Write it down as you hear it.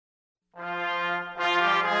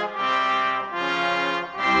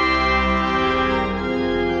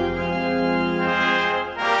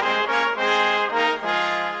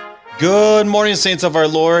Good morning, saints of our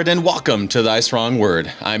Lord, and welcome to Thy Strong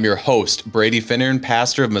Word. I'm your host, Brady Finnern,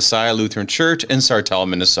 pastor of Messiah Lutheran Church in Sartell,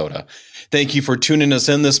 Minnesota. Thank you for tuning us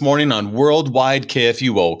in this morning on Worldwide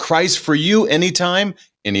KFUO. Christ for you, anytime,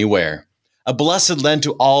 anywhere. A blessed Lent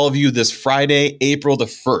to all of you this Friday, April the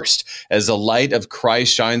 1st, as the light of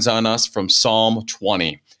Christ shines on us from Psalm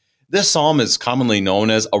 20. This psalm is commonly known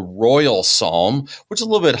as a royal psalm, which is a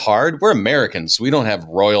little bit hard. We're Americans. We don't have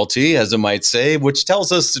royalty, as it might say, which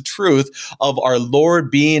tells us the truth of our Lord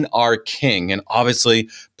being our King and obviously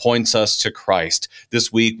points us to Christ.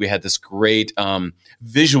 This week, we had this great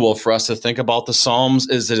visual for us to think about the Psalms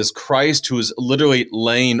is it is Christ who is literally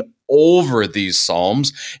laying over these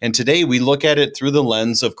Psalms. And today we look at it through the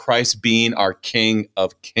lens of Christ being our King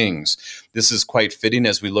of Kings. This is quite fitting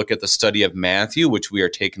as we look at the study of Matthew, which we are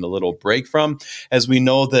taking a little break from, as we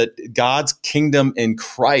know that God's kingdom in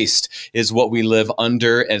Christ is what we live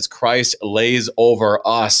under as Christ lays over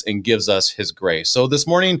us and gives us his grace. So this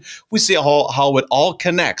morning, we see how it all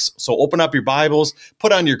connects. So open up your Bibles,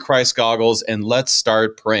 put on your Christ goggles, and let's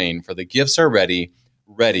start praying, for the gifts are ready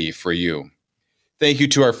for you. Thank you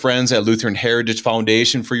to our friends at Lutheran Heritage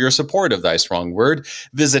Foundation for your support of Thy Strong Word.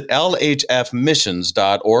 Visit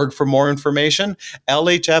lhfmissions.org for more information,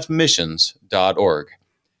 lhfmissions.org.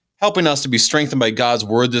 Helping us to be strengthened by God's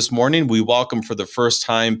Word this morning, we welcome for the first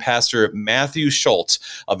time Pastor Matthew Schultz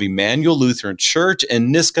of Emmanuel Lutheran Church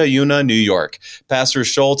in Niskayuna, New York. Pastor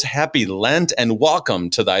Schultz, happy Lent and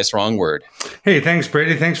welcome to Thy Strong Word. Hey, thanks,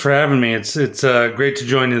 Brady. Thanks for having me. It's great to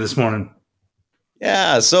join you this morning.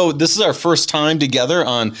 Yeah, so this is our first time together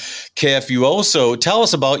on KFUO. So tell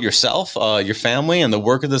us about yourself, your family, and the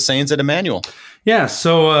work of the saints at Emmanuel. Yeah,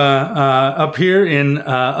 so up here in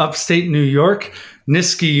upstate New York,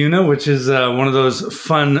 Niskayuna, which is one of those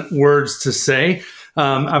fun words to say.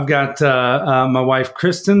 I've got my wife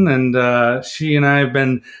Kristen, and she and I have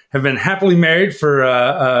been happily married for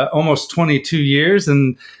almost 22 years,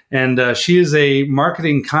 and she is a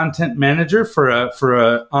marketing content manager for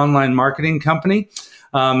a online marketing company.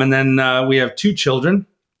 And then we have two children.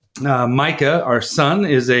 Micah, our son,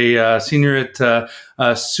 is a senior at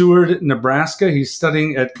Seward, Nebraska. He's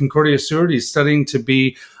studying at Concordia Seward. He's studying to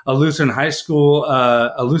be a Lutheran high school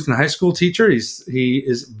teacher. He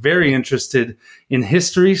is very interested in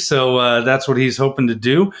history, so that's what he's hoping to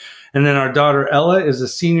do. And then our daughter Ella is a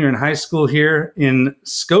senior in high school here in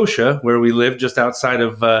Scotia, where we live, just outside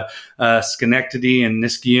of Schenectady and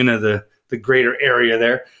Niskayuna, the greater area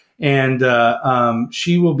there. And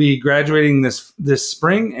she will be graduating this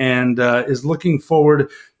spring and is looking forward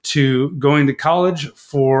to going to college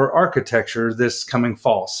for architecture this coming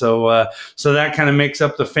fall. So that kind of makes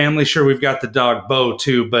up the family. Sure, we've got the dog Bo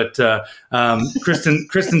too, but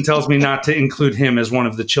Kristen tells me not to include him as one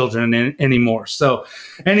of the children anymore. So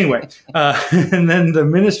anyway, and then the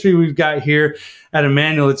ministry we've got here at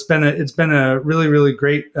Emmanuel, it's been a really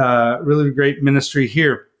great ministry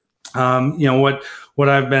here. What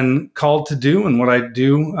I've been called to do and what I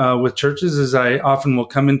do with churches is I often will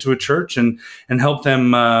come into a church and help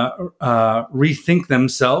them rethink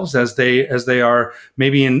themselves as they are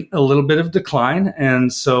maybe in a little bit of decline.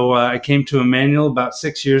 And so I came to Emmanuel about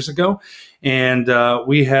 6 years ago, and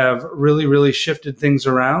we have really shifted things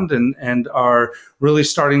around and are really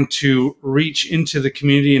starting to reach into the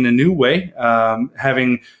community in a new way,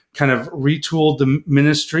 having kind of retooled the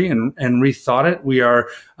ministry and rethought it. We are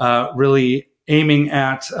really aiming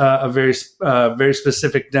at a very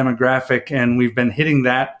specific demographic, and we've been hitting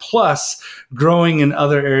that, plus growing in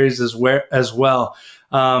other areas as well.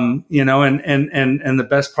 And the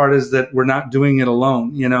best part is that we're not doing it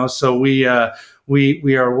alone. So we are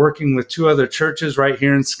working with two other churches right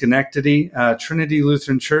here in Schenectady, Trinity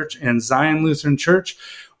Lutheran Church and Zion Lutheran Church.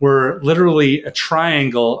 We're literally a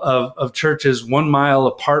triangle of churches 1 mile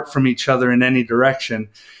apart from each other in any direction.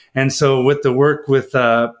 And so with the work with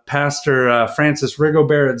Pastor Francis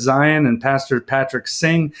Rigobert at Zion and Pastor Patrick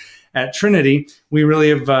Singh at Trinity, we really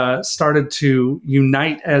have started to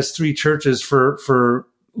unite as three churches for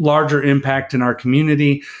larger impact in our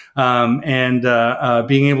community, and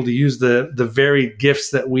being able to use the varied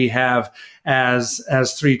gifts that we have as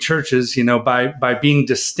three churches, by being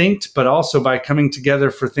distinct, but also by coming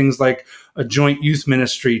together for things like a joint youth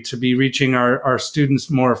ministry to be reaching our students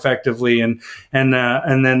more effectively, and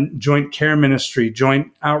then joint care ministry, joint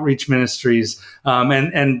outreach ministries,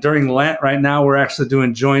 and during Lent right now we're actually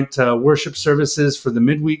doing joint worship services for the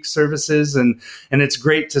midweek services, and it's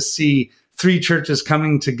great to see three churches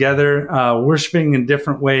coming together, worshiping in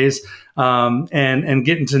different ways, and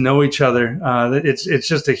getting to know each other. It's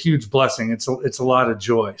just a huge blessing. It's a lot of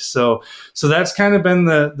joy. So that's kind of been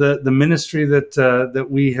the ministry that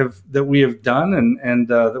we have done and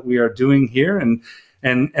that we are doing here,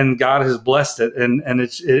 and God has blessed it, and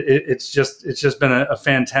it's just been a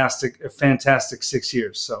fantastic 6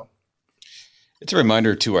 years. So it's a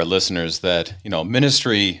reminder to our listeners that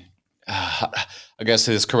ministry, I guess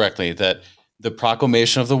it is correctly, that the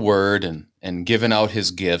proclamation of the word and giving out his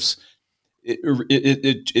gifts,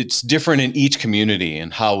 it's different in each community,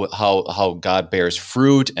 and how God bears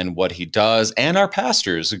fruit and what he does, and our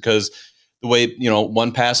pastors, because the way,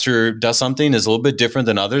 one pastor does something is a little bit different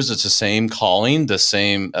than others. It's the same calling, the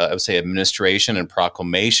same, I would say, administration and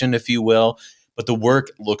proclamation, if you will, but the work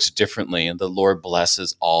looks differently, and the Lord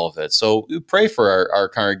blesses all of it. So we pray for our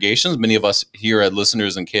congregations. Many of us here are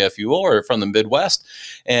listeners in KFUO are from the Midwest.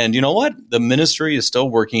 And you know what? The ministry is still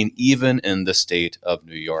working even in the state of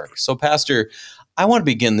New York. So, Pastor, I want to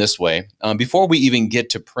begin this way. Before we even get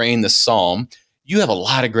to praying the psalm, you have a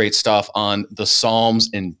lot of great stuff on the Psalms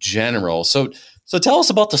in general. So tell us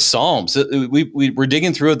about the Psalms. We're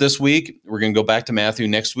digging through it this week. We're going to go back to Matthew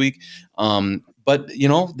next week. But,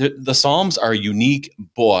 the Psalms are a unique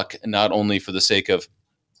book, not only for the sake of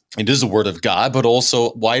it is the word of God, but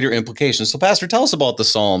also wider implications. So, Pastor, tell us about the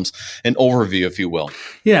Psalms, an overview, if you will.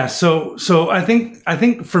 Yeah. So I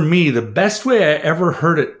think for me, the best way I ever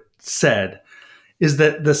heard it said is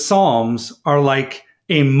that the Psalms are like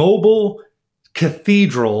a mobile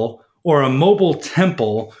cathedral or a mobile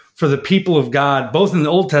temple for the people of God, both in the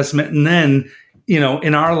Old Testament and then,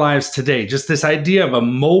 in our lives today. Just this idea of a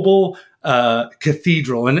mobile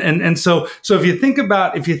cathedral, and so if you think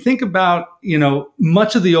about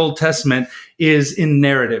much of the Old Testament is in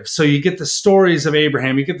narrative. So you get the stories of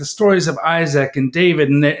Abraham, you get the stories of Isaac and David,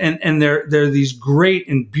 and they're these great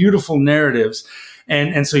and beautiful narratives.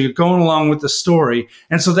 And so you're going along with the story.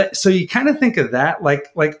 And so you kind of think of that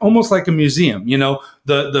like almost like a museum,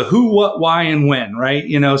 the who, what, why, and when, right?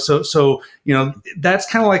 So that's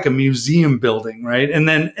kind of like a museum building, right? And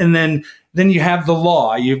then you have the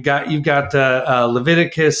law. You've got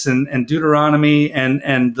Leviticus and Deuteronomy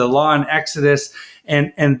and the law in Exodus.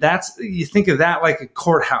 And that's, you think of that like a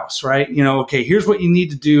courthouse, right? Okay, here's what you need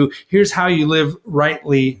to do. Here's how you live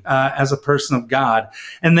rightly as a person of God.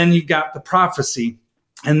 And then you've got the prophecy.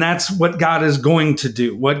 And that's what God is going to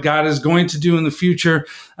do, what God is going to do in the future,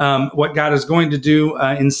 what God is going to do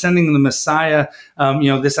in sending the Messiah,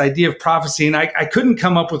 this idea of prophecy. And I couldn't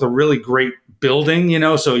come up with a really great building,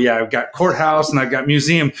 so yeah, I've got courthouse and I've got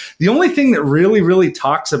museum. The only thing that really, really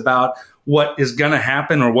talks about what is going to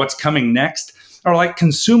happen or what's coming next are like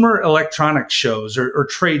consumer electronic shows or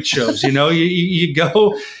trade shows. You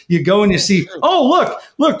go and you see, oh,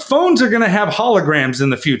 look, phones are going to have holograms in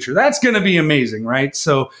the future. That's going to be amazing, right?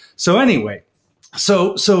 So anyway,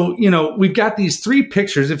 so we've got these three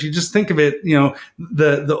pictures. If you just think of it,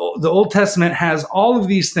 the Old Testament has all of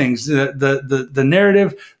these things: the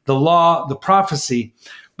narrative, the law, the prophecy,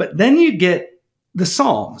 but then you get the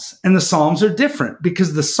Psalms, and the Psalms are different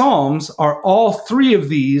because the Psalms are all three of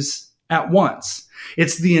these at once.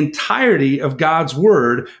 It's the entirety of God's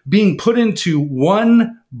word being put into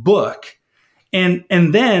one book, and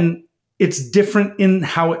then it's different in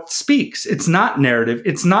how it speaks. It's not narrative,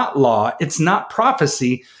 it's not law, it's not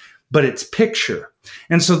prophecy, but it's picture.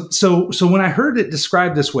 And so when I heard it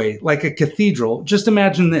described this way, like a cathedral, just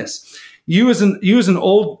imagine this. You as an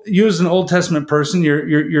Old Testament person,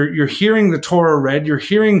 you're hearing the Torah read, you're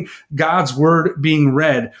hearing God's word being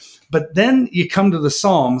read, but then you come to the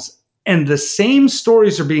Psalms, and the same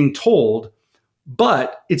stories are being told,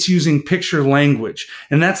 but it's using picture language.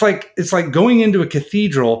 And it's like going into a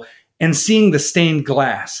cathedral and seeing the stained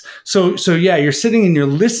glass. So yeah, you're sitting and you're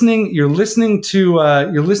listening to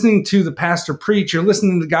the pastor preach, you're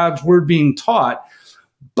listening to God's word being taught,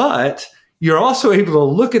 but you're also able to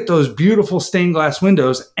look at those beautiful stained glass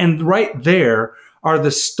windows, and right there are the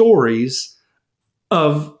stories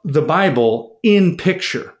of the Bible in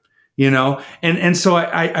picture. And so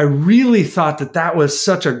I really thought that was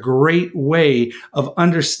such a great way of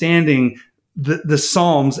understanding the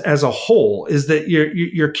Psalms as a whole, is that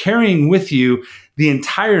you're carrying with you the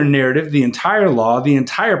entire narrative, the entire law, the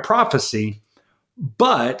entire prophecy,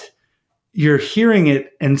 but you're hearing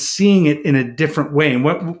it and seeing it in a different way. And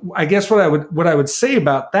what I would say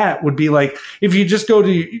about that would be like, if you just go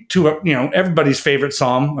to everybody's favorite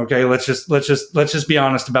Psalm. Okay, let's just be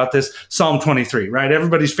honest about this. Psalm 23, right?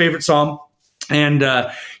 Everybody's favorite Psalm. And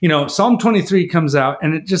Psalm 23 comes out,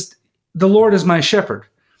 and the Lord is my shepherd.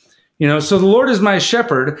 So the Lord is my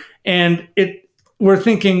shepherd, and we're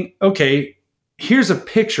thinking, okay, here's a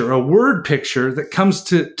picture, a word picture that comes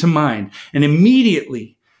to mind. And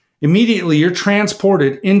immediately you're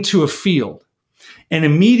transported into a field. And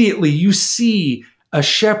immediately you see a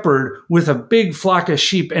shepherd with a big flock of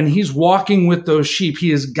sheep, and he's walking with those sheep.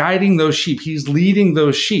 He is guiding those sheep. He's leading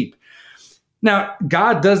those sheep. Now,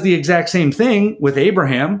 God does the exact same thing with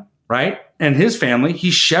Abraham, right? And his family. He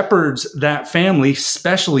shepherds that family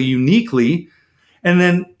specially, uniquely. And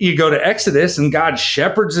then you go to Exodus, and God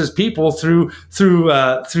shepherds his people through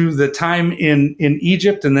the time in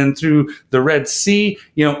Egypt, and then through the Red Sea.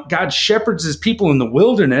 God shepherds his people in the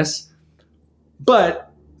wilderness.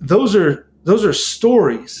 But those are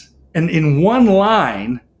stories. And in one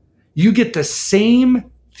line, you get the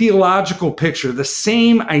same theological picture, the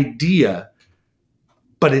same idea,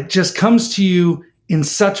 but it just comes to you in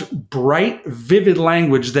such bright, vivid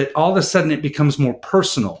language that all of a sudden it becomes more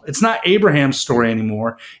personal. It's not Abraham's story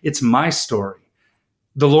anymore. It's my story.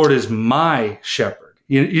 The Lord is my shepherd.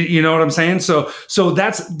 You know what I'm saying? So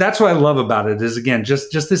that's what I love about it, is, again,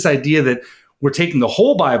 just this idea that we're taking the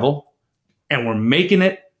whole Bible and we're making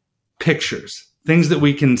it pictures, things that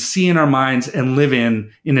we can see in our minds and live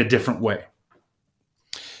in a different way.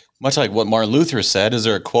 Much like what Martin Luther said. Is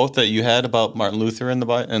there a quote that you had about Martin Luther in the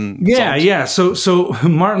Bible? Yeah. So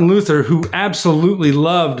Martin Luther, who absolutely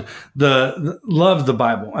loved the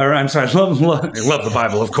Bible, or I'm sorry, loved the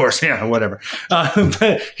Bible, of course. Yeah, whatever.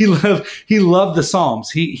 But he loved the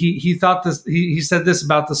Psalms. He thought this. He said this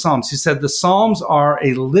about the Psalms. He said the Psalms are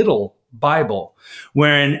a little Bible,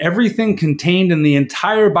 wherein everything contained in the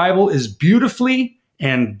entire Bible is beautifully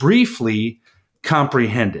and briefly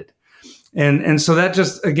comprehended. And so that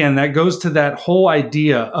just, again, that goes to that whole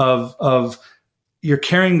idea of you're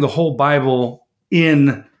carrying the whole Bible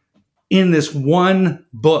in this one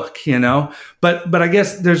book, But I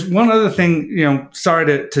guess there's one other thing,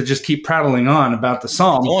 sorry to just keep prattling on about the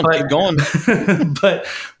Psalms. Keep going.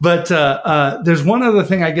 but there's one other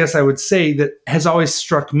thing I guess I would say that has always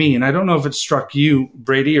struck me, and I don't know if it struck you,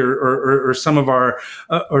 Brady, or some of our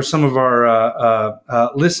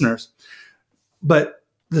listeners, but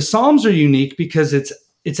the Psalms are unique because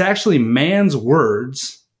it's actually man's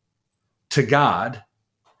words to God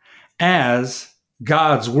as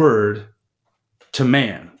God's word to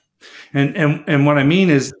man. And what I mean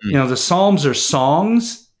is, the Psalms are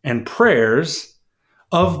songs and prayers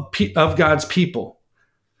of God's people.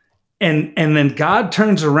 And then God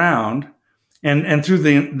turns around and through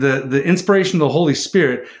the inspiration of the Holy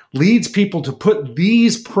Spirit leads people to put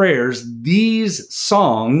these prayers, these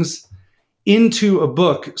songs, into a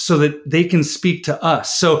book so that they can speak to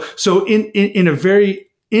us. So in a very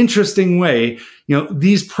interesting way,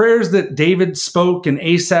 these prayers that David spoke and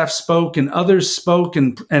Asaph spoke and others spoke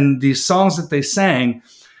and these songs that they sang,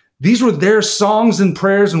 these were their songs and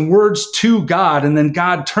prayers and words to God. And then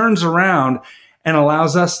God turns around and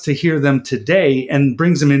allows us to hear them today and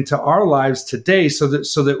brings them into our lives today so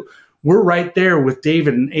that we're right there with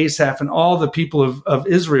David and Asaph and all the people of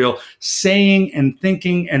Israel saying and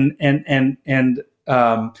thinking and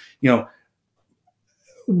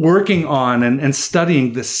working on and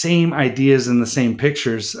studying the same ideas and the same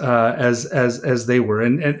pictures as they were.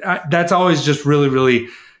 And that's always just really, really,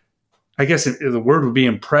 I guess the word would be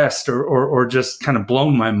impressed or just kind of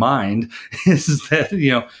blown my mind is that,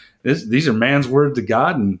 these are man's word to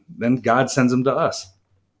God, and then God sends them to us.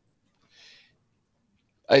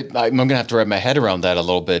 I'm going to have to wrap my head around that a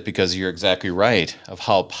little bit, because you're exactly right of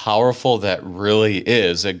how powerful that really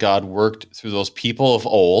is, that God worked through those people of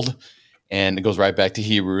old. And it goes right back to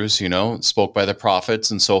Hebrews, spoke by the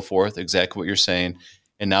prophets and so forth, exactly what you're saying.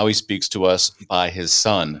 And now he speaks to us by his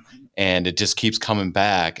son. And it just keeps coming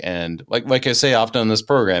back. And like I say often on this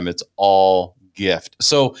program, it's all gift.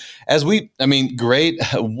 So great,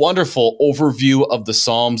 wonderful overview of the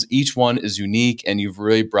Psalms. Each one is unique, and you've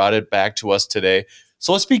really brought it back to us today.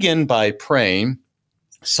 So let's begin by praying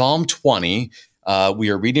Psalm 20. We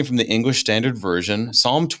are reading from the English Standard Version,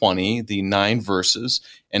 Psalm 20, the 9 verses,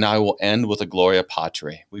 and I will end with a Gloria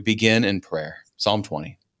Patri. We begin in prayer. Psalm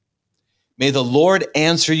 20. May the Lord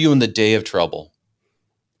answer you in the day of trouble.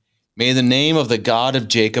 May the name of the God of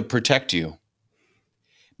Jacob protect you.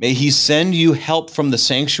 May he send you help from the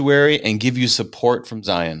sanctuary and give you support from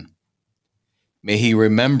Zion. May he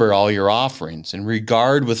remember all your offerings and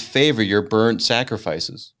regard with favor your burnt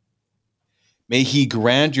sacrifices. May he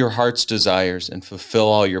grant your heart's desires and fulfill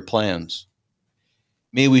all your plans.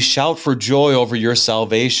 May we shout for joy over your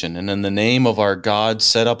salvation, and in the name of our God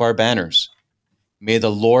set up our banners. May the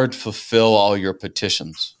Lord fulfill all your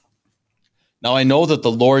petitions. Now I know that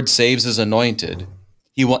the Lord saves his anointed.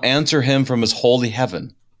 He will answer him from his holy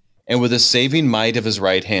heaven, and with the saving might of his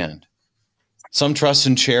right hand. Some trust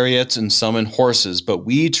in chariots and some in horses, but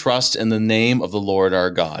we trust in the name of the Lord our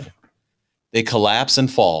God. They collapse and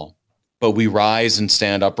fall, but we rise and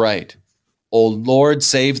stand upright. O Lord,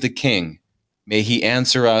 save the King. May he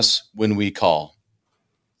answer us when we call.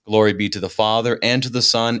 Glory be to the Father, and to the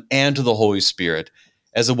Son, and to the Holy Spirit,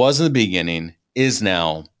 as it was in the beginning, is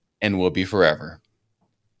now, and will be forever.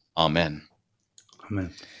 Amen.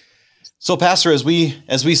 Amen. So, Pastor, as we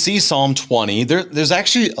see Psalm 20, there's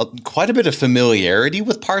actually quite a bit of familiarity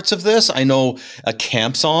with parts of this. I know a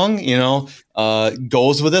camp song,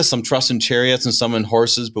 goes with this. Some trust in chariots and some in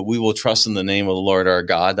horses, but we will trust in the name of the Lord our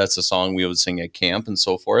God. That's a song we would sing at camp and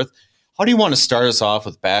so forth. How do you want to start us off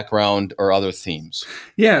with background or other themes?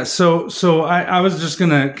 Yeah, so I was just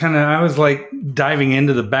gonna I was like diving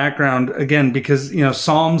into the background again because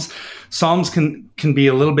Psalms can be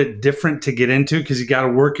a little bit different to get into because you got to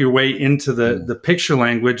work your way into the picture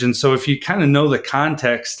language, and so if you kind of know the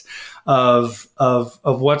context of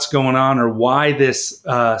what's going on or why this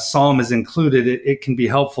psalm is included, it can be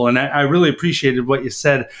helpful. And I really appreciated what you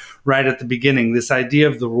said right at the beginning, this idea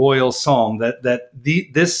of the royal psalm,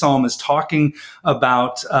 this psalm is talking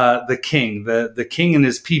about the king, the king and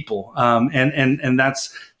his people, and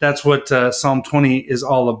that's what Psalm 20 is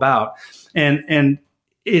all about, and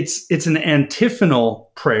it's an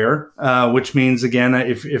antiphonal prayer, which means, again,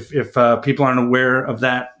 if people aren't aware of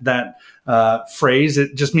that phrase,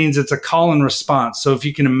 it just means it's a call and response. So if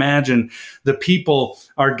you can imagine, the people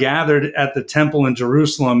are gathered at the temple in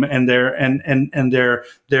Jerusalem, and they're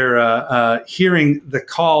hearing the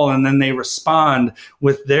call, and then they respond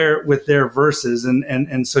with their verses,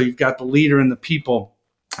 and so you've got the leader and the people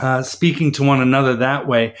speaking to one another that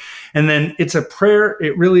way. And then it's a prayer.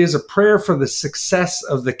 It really is a prayer for the success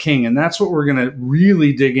of the king. And that's what we're going to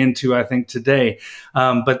really dig into, I think, today.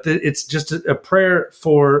 But it's just a prayer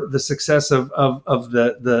for the success of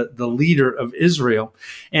the leader of Israel.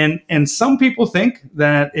 And some people think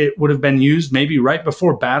that it would have been used maybe right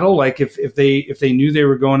before battle. Like if they knew they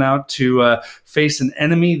were going out to face an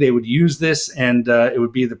enemy, they would use this, and it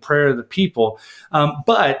would be the prayer of the people.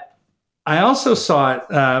 But I also saw it,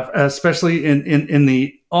 especially in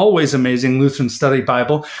the always amazing Lutheran Study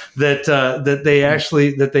Bible, that they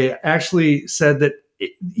actually said that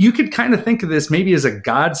you could kind of think of this maybe as a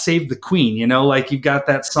 "God Save the Queen," like you've got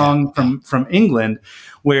that song from England,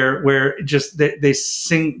 where just they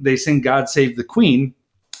sing "God Save the Queen,"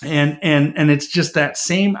 and it's just that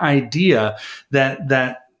same idea that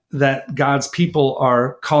God's people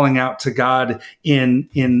are calling out to God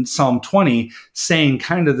in Psalm 20, saying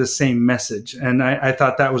kind of the same message. And I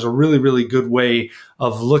thought that was a really, really good way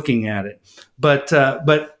of looking at it. But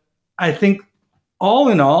I think all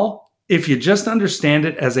in all, if you just understand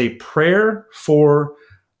it as a prayer for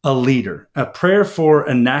a leader, a prayer for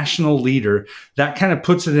a national leader, that kind of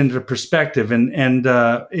puts it into perspective. And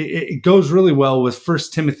it goes really well with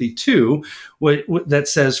 1 Timothy 2, that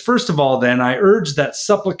says, "First of all, then, I urge that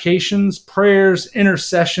supplications, prayers,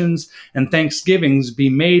 intercessions, and thanksgivings be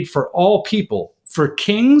made for all people, for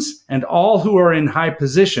kings and all who are in high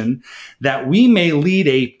position, that we may lead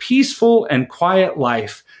a peaceful and quiet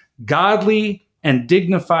life, godly and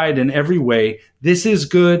dignified in every way. This is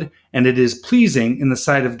good, and it is pleasing in the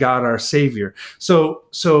sight of God our Savior." So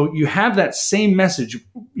you have that same message.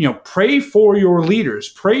 Pray for your leaders,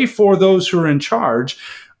 pray for those who are in charge.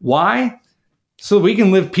 Why? So we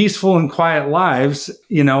can live peaceful and quiet lives.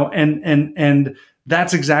 And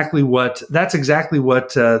that's exactly what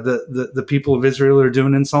the people of Israel are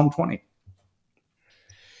doing in Psalm 20.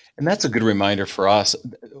 And that's a good reminder for us.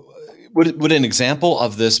 Would an example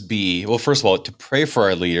of this be, well, first of all, to pray for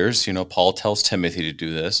our leaders? Paul tells Timothy to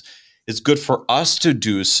do this. It's good for us to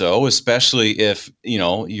do so, especially if,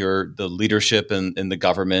 you're the leadership in the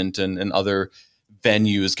government and other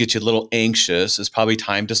venues get you a little anxious. It's probably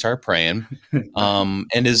time to start praying.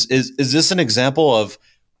 And is this an example of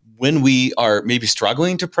when we are maybe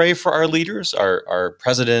struggling to pray for our leaders, our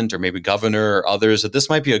president or maybe governor or others, that this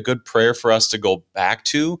might be a good prayer for us to go back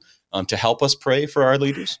to help us pray for our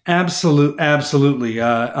leaders? Absolutely.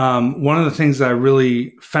 One of the things that I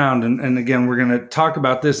really found, and again, we're going to talk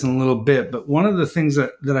about this in a little bit, but one of the things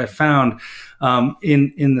that I found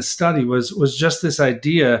in the study was just this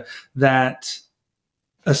idea that,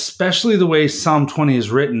 especially the way Psalm 20 is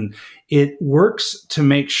written, it works to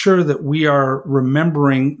make sure that we are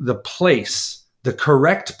remembering the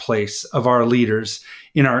correct place of our leaders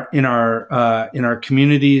in our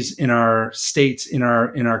communities, in our states, in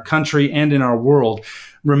our country, and in our world,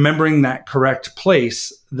 remembering that correct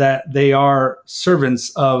place, that they are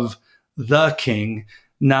servants of the King,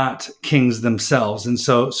 not kings themselves. And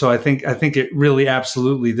so I think it really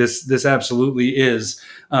absolutely this absolutely is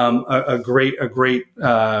a great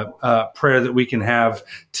prayer that we can have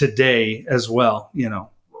today as well.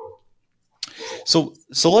 So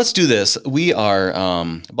let's do this. We are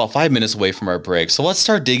about 5 minutes away from our break. So let's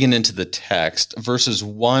start digging into the text, verses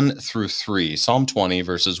 1 through 3. Psalm 20,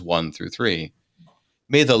 verses 1 through 3.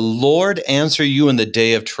 May the Lord answer you in the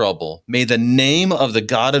day of trouble. May the name of the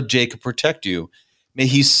God of Jacob protect you. May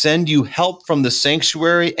he send you help from the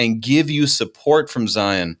sanctuary and give you support from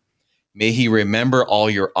Zion. May he remember all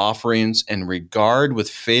your offerings and regard with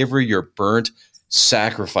favor your burnt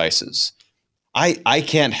sacrifices. I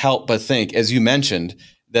can't help but think, as you mentioned,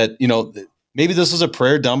 that maybe this was a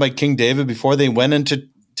prayer done by King David before they went into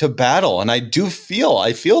battle. And I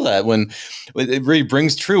feel that when it really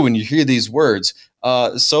brings true when you hear these words.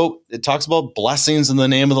 So it talks about blessings in the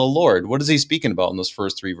name of the Lord. What is he speaking about in those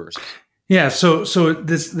first 3 verses? Yeah, so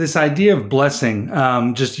this idea of blessing,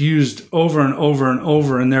 just used over and over and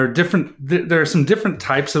over, and there are some different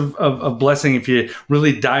types of blessing. If you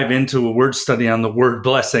really dive into a word study on the word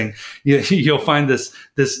blessing, you'll find this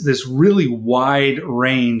really wide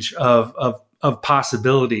range of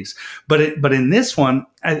possibilities. But in this one,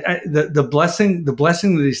 the blessing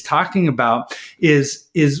that he's talking about is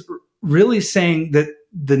really saying that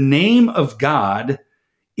the name of God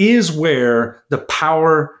is where the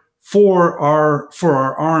power for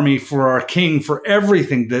our army, for our king, for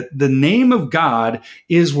everything, that the name of God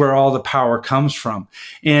is where all the power comes from.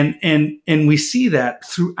 And we see that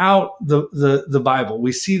throughout the Bible.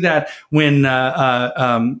 We see that when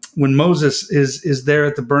Moses is there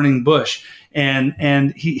at the burning bush,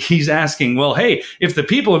 and he's asking, well, hey, if the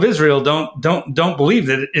people of Israel don't believe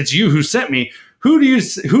that it's you who sent me, who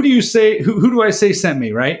do I say sent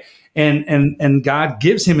me, right? And God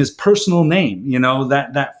gives him his personal name,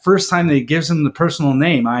 that first time that he gives him the personal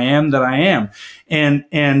name, I am that I am. And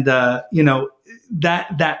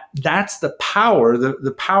that's the power,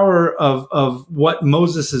 the power of what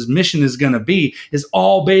Moses' mission is going to be, is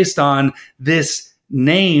all based on this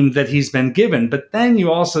name that he's been given. But then you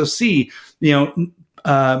also see,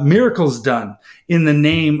 miracles done in the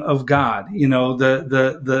name of God.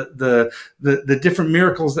 The different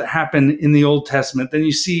miracles that happen in the Old Testament. Then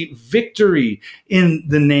you see victory in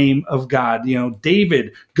the name of God.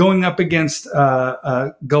 David going up against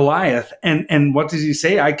Goliath, and what does he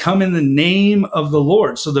say? I come in the name of the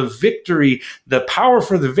Lord. So the victory, the power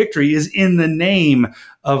for the victory, is in the name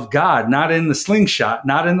of God, not in the slingshot,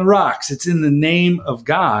 not in the rocks. It's in the name of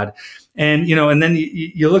God. And and then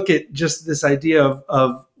you look at just this idea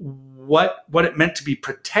of what it meant to be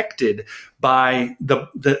protected by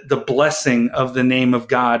the blessing of the name of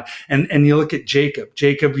God. And you look at Jacob,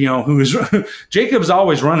 Jacob's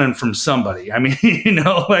always running from somebody. I mean,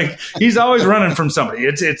 he's always running from somebody.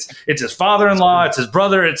 It's his father-in-law, it's his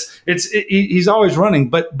brother, he's always running.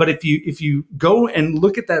 But if you go and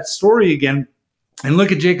look at that story again and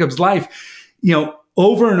look at Jacob's life,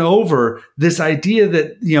 over and over, this idea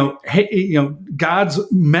that, God's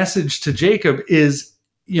message to Jacob is,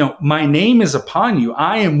 my name is upon you.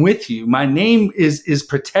 I am with you. My name is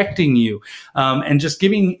protecting you, and just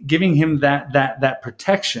giving him that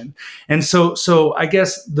protection. And so I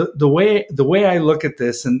guess the way I look at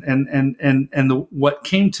this and what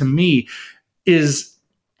came to me is,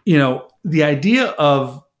 the idea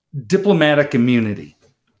of diplomatic immunity.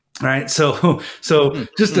 Right. So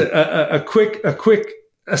just a quick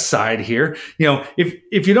aside here.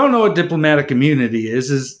 If you don't know what diplomatic immunity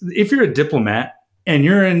is if you're a diplomat and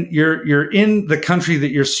you're in the country that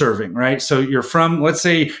you're serving, right? So you're from, let's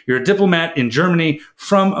say you're a diplomat in Germany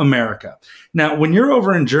from America. Now, when you're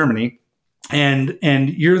over in Germany and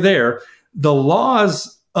you're there, the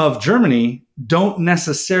laws of Germany don't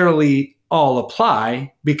necessarily all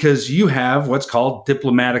apply because you have what's called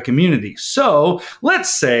diplomatic immunity. So let's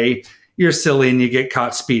say you're silly and you get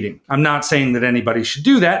caught speeding. I'm not saying that anybody should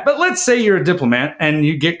do that, but let's say you're a diplomat and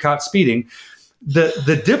you get caught speeding.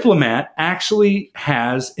 The diplomat actually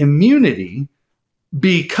has immunity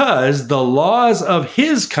because the laws of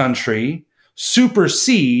his country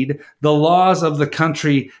supersede the laws of the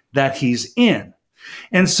country that he's in.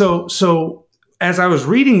 And so as I was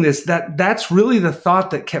reading this, that's really the thought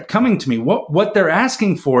that kept coming to me. What they're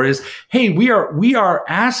asking for is, hey, we are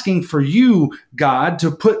asking for you, God, to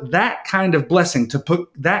put that kind of blessing, to put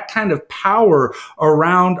that kind of power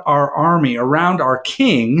around our army, around our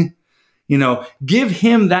king. Give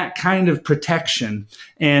him that kind of protection,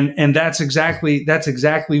 and that's exactly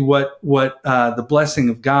what the blessing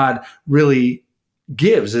of God really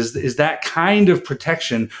gives, is that kind of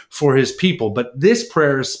protection for his people. But this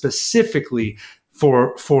prayer is specifically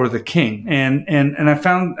for the king. And I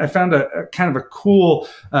found a kind of a cool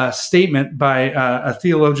statement by a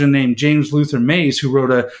theologian named James Luther Mays, who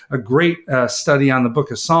wrote a great study on the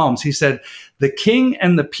book of Psalms. He said, "The king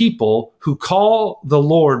and the people who call the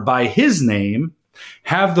Lord by his name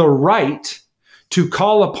have the right to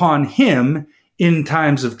call upon him in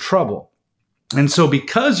times of trouble." And so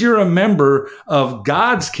because you're a member of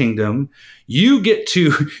God's kingdom, you get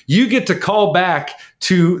to call back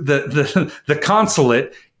to the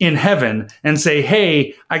consulate in heaven and say,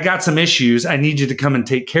 "Hey, I got some issues. I need you to come and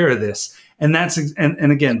take care of this." And that's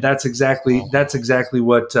again, that's exactly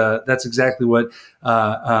what the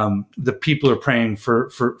people are praying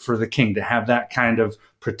for the king, to have that kind of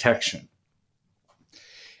protection.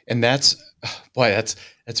 And that's a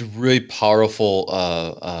really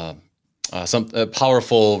powerful a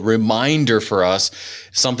powerful reminder for us,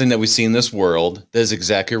 something that we see in this world that is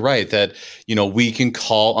exactly right, that, we can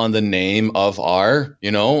call on the name of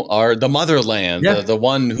the motherland, the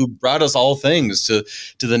one who brought us all things, to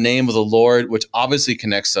the name of the Lord, which obviously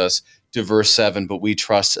connects us to verse 7, but we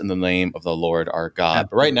trust in the name of the Lord our God.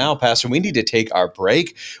 But right now, Pastor, we need to take our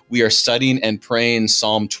break. We are studying and praying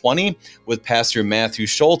Psalm 20 with Pastor Matthew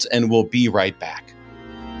Schultz, and we'll be right back.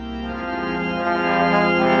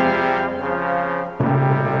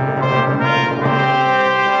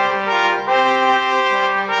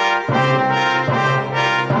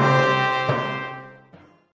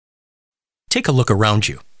 Take a look around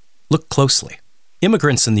you. Look closely.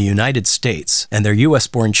 Immigrants in the United States and their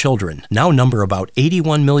U.S.-born children now number about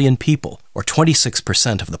 81 million people, or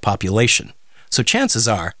 26% of the population. So chances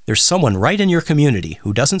are there's someone right in your community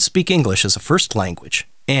who doesn't speak English as a first language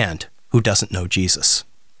and who doesn't know Jesus.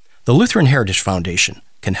 The Lutheran Heritage Foundation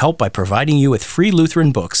can help by providing you with free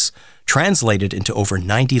Lutheran books translated into over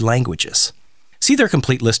 90 languages. See their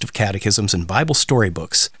complete list of catechisms and Bible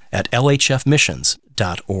storybooks at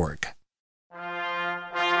lhfmissions.org.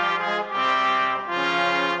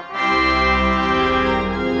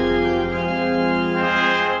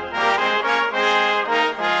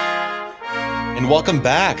 And welcome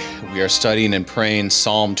back. We are studying and praying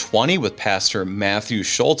Psalm 20 with Pastor Matthew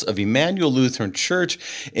Schultz of Emmanuel Lutheran Church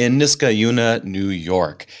in Niskayuna, New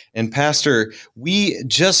York. And Pastor, we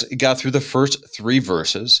just got through the first 3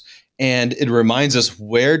 verses, and it reminds us,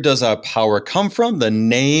 where does our power come from? The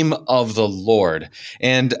name of the Lord.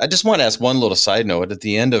 And I just want to ask one little side note. At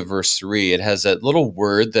the end of verse 3, it has that little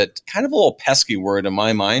word, that kind of a little pesky word in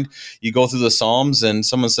my mind. You go through the Psalms and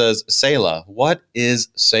someone says, Selah. What is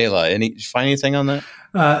Selah? Did you find anything on that?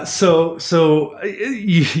 So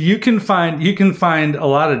you can find a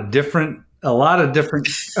lot of different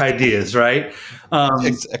ideas, right?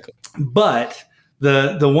 Exactly. But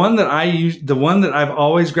the one that I use, the one that I've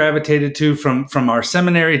always gravitated to from our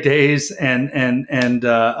seminary days, and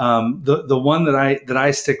the one that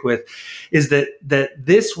I stick with, is that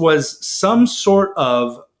this was some sort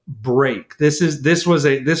of break. This was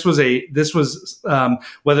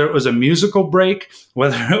whether it was a musical break,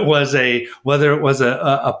 whether it was a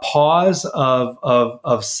pause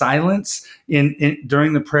of silence in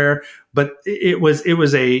during the prayer, but it was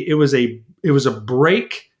a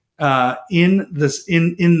break in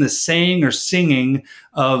the saying or singing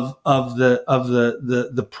of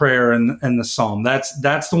the prayer and the psalm.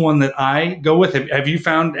 That's the one that I go with. Have you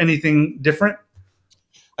found anything different?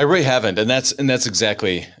 I really haven't, and that's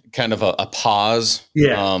exactly kind of a pause.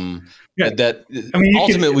 Yeah. That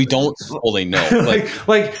ultimately we don't fully know.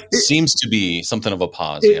 It seems to be something of a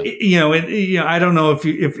pause. I don't know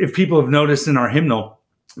if people have noticed in our hymnal,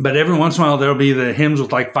 but every once in a while there'll be the hymns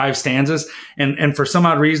with like 5 stanzas, and for some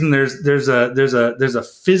odd reason there's a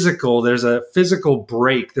physical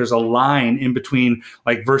break. There's a line in between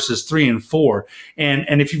like verses 3 and 4,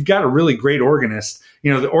 and if you've got a really great organist,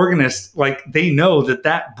 the organist, like, they know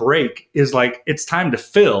that break is like, it's time to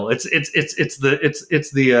fill. It's the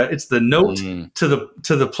note to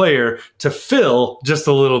the player to fill just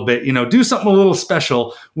a little bit. Do something a little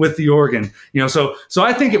special with the organ. So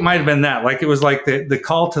I think it might have been that. Like, it was like the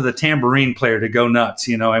call to the tambourine player to go nuts.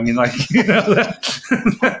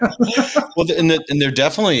 Well, and they're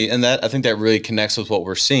definitely, and that, I think that really connects with what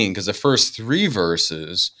we're seeing, because the first 3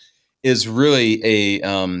 verses is really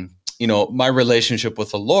my relationship with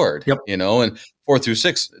the Lord. Yep. And 4 through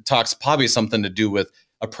 6 talks probably something to do with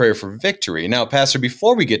a prayer for victory. Now, Pastor,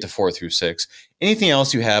 before we get to 4 through 6, anything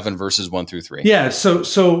else you have in verses 1 through 3? Yeah.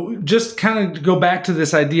 So just kind of go back to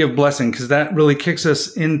this idea of blessing, because that really kicks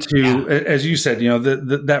us into, as you said,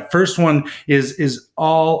 that first one is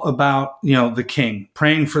all about, the king,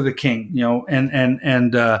 praying for the king,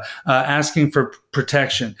 and asking for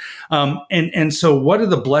protection. And so what are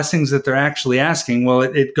the blessings that they're actually asking? Well,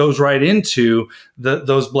 it goes right into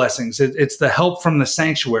those blessings. It's the help from the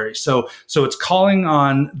sanctuary. So it's calling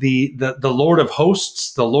on the Lord of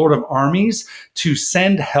hosts, the Lord of armies, to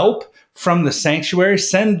send help from the sanctuary,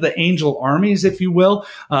 send the angel armies, if you will,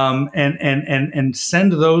 and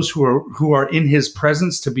send those who are in his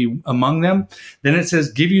presence to be among them. Then it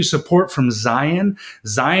says, give you support from Zion.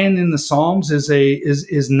 Zion in the Psalms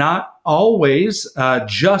is not always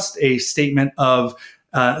just a statement of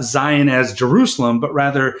Zion as Jerusalem, but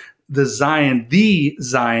rather the Zion,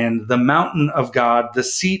 the mountain of God, the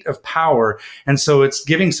seat of power. And so it's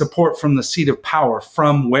giving support from the seat of power.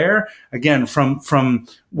 From where? Again, from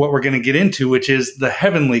what we're going to get into, which is the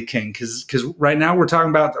heavenly king. Because right now we're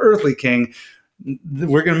talking about the earthly king.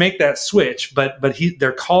 We're going to make that switch, but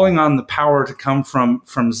they're calling on the power to come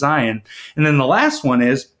from Zion. And then the last one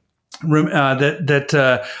is, verse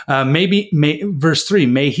 3,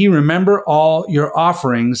 may he remember all your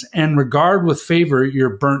offerings and regard with favor your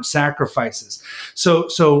burnt sacrifices.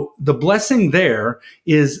 So the blessing there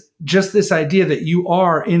is just this idea that you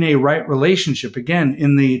are in a right relationship. Again,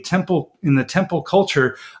 in the temple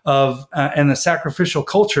culture of and the sacrificial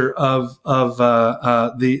culture of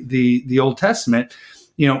the Old Testament,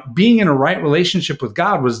 being in a right relationship with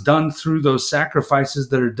God was done through those sacrifices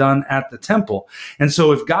that are done at the temple. And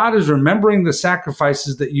so if God is remembering the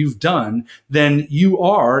sacrifices that you've done, then you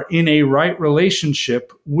are in a right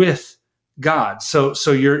relationship with God. So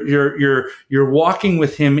you're walking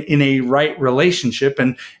with him in a right relationship.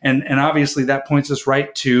 And obviously that points us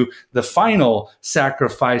right to the final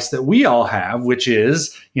sacrifice that we all have, which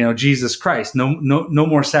is, Jesus Christ. No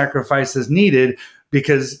more sacrifices needed,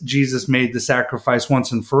 because Jesus made the sacrifice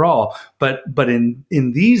once and for all. But in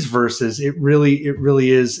these verses, it really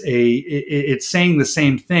is it's saying the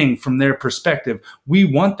same thing from their perspective. We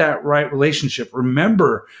want that right relationship.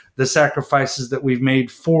 Remember the sacrifices that we've made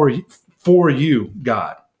for you,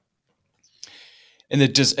 God. And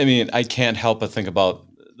I can't help but think about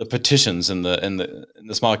the petitions in the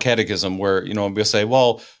Small Catechism, where we'll say,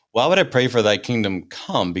 well, why would I pray for thy kingdom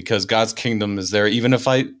come? Because God's kingdom is there, even if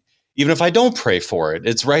I don't pray for it.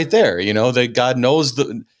 It's right there, that God knows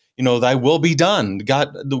thy will be done.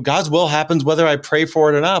 God's will happens whether I pray for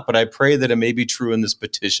it or not, but I pray that it may be true in this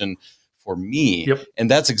petition for me. Yep.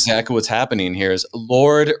 And that's exactly what's happening here is,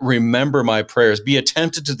 Lord, remember my prayers. Be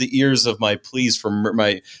attentive to the ears of my pleas for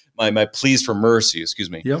my pleas for mercy,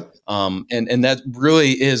 excuse me. Yep. And that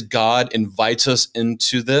really is, God invites us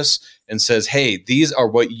into this and says, hey, these are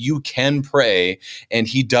what you can pray. And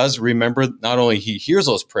he does remember, not only he hears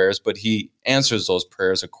those prayers, but he answers those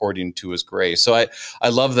prayers according to his grace. So I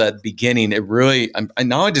love that beginning. It really,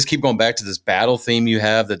 I just keep going back to this battle theme you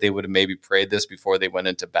have, that they would have maybe prayed this before they went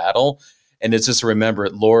into battle. And it's just remember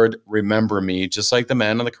it, Lord, remember me, just like the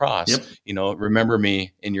man on the cross. Yep. Remember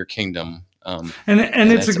me in your kingdom. And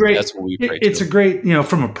it's a great,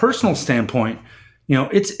 from a personal standpoint,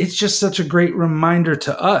 it's just such a great reminder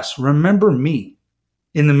to us. Remember me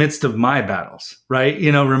in the midst of my battles, right?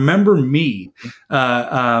 Remember me in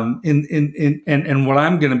what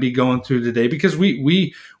I'm going to be going through today, because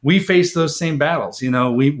we face those same battles.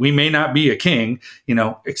 We may not be a king,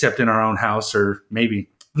 except in our own house, or maybe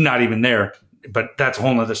not even there. But that's a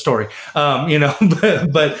whole nother story, but you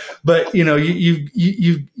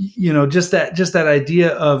just that idea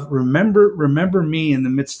of remember me in the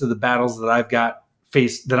midst of the battles that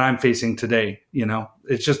I'm facing today.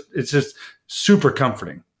 It's just super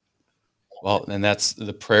comforting. Well, and that's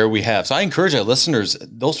the prayer we have. So I encourage our listeners,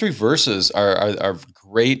 those 3 verses are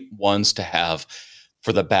great ones to have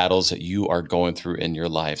for the battles that you are going through in your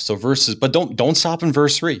life. So but don't stop in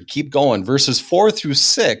verse 3. Keep going. Verses 4 through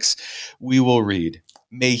 6, we will read,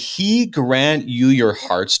 may he grant you your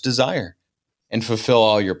heart's desire and fulfill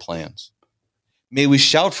all your plans. May we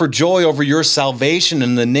shout for joy over your salvation.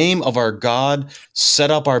 In the name of our God, set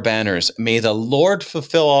up our banners. May the Lord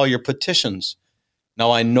fulfill all your petitions. Now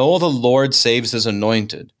I know the Lord saves his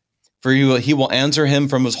anointed, for he will answer him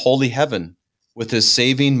from his holy heaven with his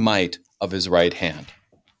saving might of his right hand.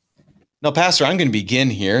 Now, Pastor, I'm going to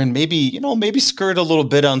begin here and maybe skirt a little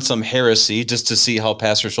bit on some heresy just to see how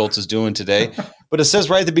Pastor Schultz is doing today. But it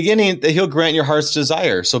says right at the beginning that he'll grant your heart's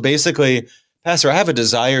desire. So basically, Pastor, I have a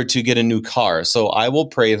desire to get a new car, so I will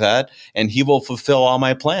pray that, and he will fulfill all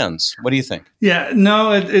my plans. What do you think? Yeah,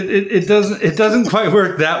 no, it doesn't quite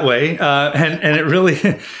work that way, and it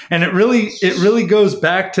really goes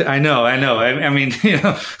back to I know. I mean,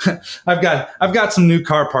 I've got some new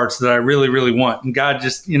car parts that I really want, and God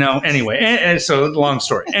just anyway. And so long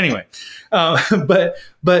story. Anyway, but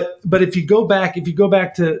But if you go back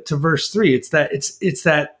to verse 3, it's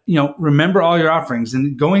that, remember all your offerings,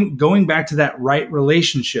 and going back to that right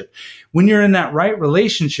relationship. When you're in that right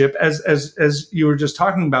relationship, as you were just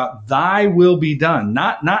talking about, thy will be done,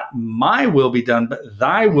 not my will be done, but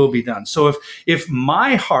thy will be done. So if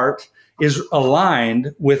my heart is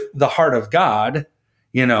aligned with the heart of God,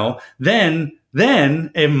 then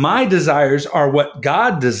if my desires are what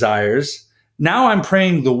God desires, now I'm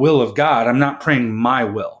praying the will of God. I'm not praying my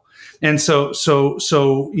will. And so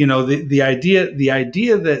the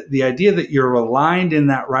idea that you're aligned in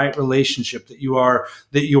that right relationship, that you are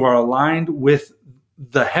aligned with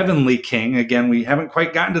the heavenly King. Again, we haven't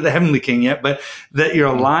quite gotten to the heavenly King yet, but that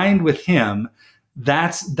you're aligned with him.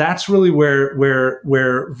 That's really where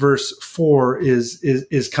verse 4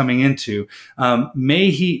 is coming into.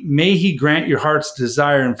 May he grant your heart's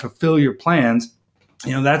desire and fulfill your plans.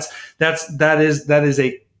 That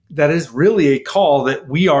is really a call that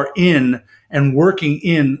we are in and working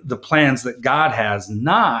in the plans that God has,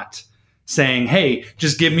 not saying, hey,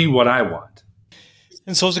 just give me what I want.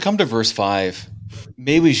 And so as we come to verse 5,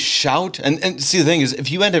 may we shout, and see, the thing is,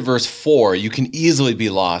 if you end at verse 4, you can easily be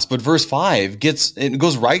lost. But verse 5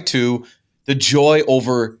 goes right to the joy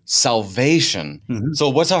over salvation. Mm-hmm. So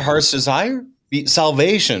what's our heart's desire?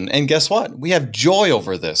 Salvation. And guess what? We have joy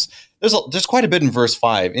over this. There's quite a bit in verse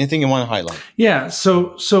 5. Anything you want to highlight? Yeah.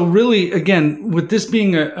 So really, again, with this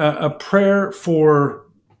being a prayer for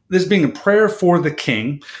the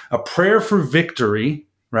king, a prayer for victory,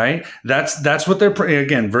 right? That's what they're praying.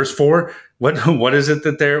 Again, verse 4. What is it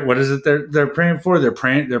that they're praying for? They're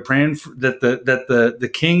praying for that the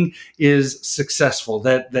king is successful,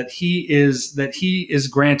 that he is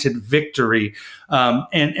granted victory,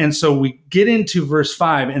 and so we get into verse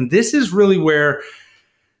 5, and this is really where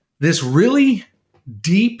this really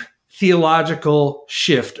deep theological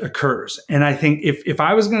shift occurs. And I think if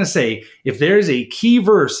I was going to say, if there is a key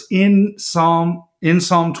verse in Psalm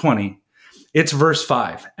 20, it's verse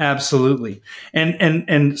 5. Absolutely.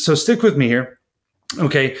 And so stick with me here.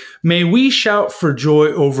 Okay. May we shout for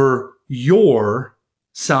joy over your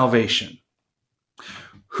salvation.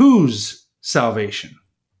 Whose salvation?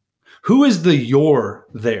 Who is the your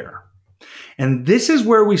there? And this is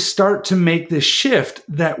where we start to make this shift,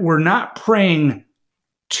 that we're not praying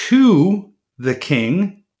to the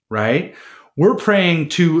king, right? We're praying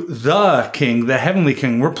to the king, the heavenly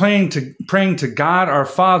king. We're praying to God our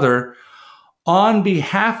Father on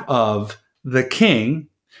behalf of the king,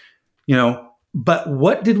 but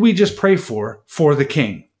what did we just pray for the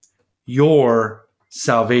king? Your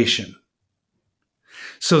salvation.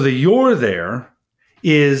 So the your there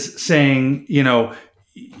is saying,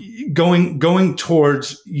 going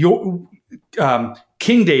towards your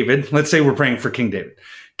King David. Let's say we're praying for King David.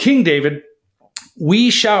 King David,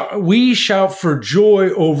 we shout for joy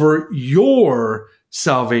over your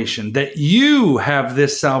salvation, that you have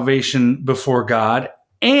this salvation before God.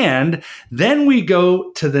 And then we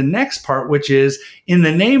go to the next part, which is, in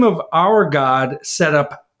the name of our God, set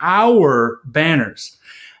up our banners.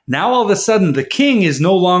 Now, all of a sudden, the king is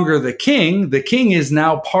no longer the king. The king is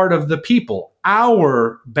now part of the people,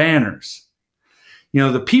 our banners.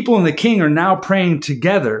 The people and the king are now praying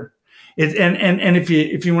together. And if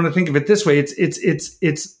you want to think of it this way,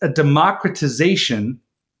 it's a democratization.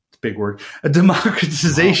 Big word, a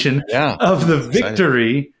democratization of the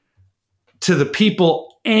victory to the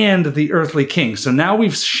people and the earthly king. So now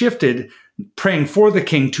we've shifted praying for the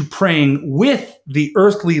king to praying with the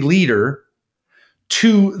earthly leader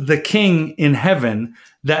to the king in heaven,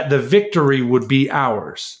 that the victory would be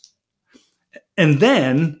ours. And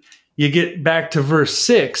then you get back to verse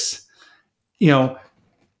 6,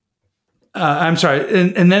 I'm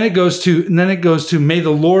sorry. And then it goes to, may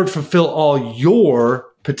the Lord fulfill all your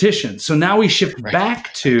petitions. So now we shift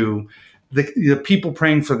back to the people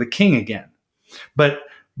praying for the king again. But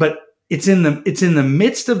it's in the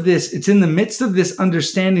midst of this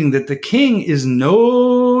understanding that the king is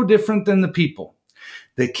no different than the people.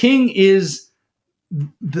 The king is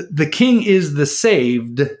the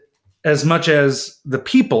saved as much as the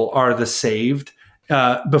people are the saved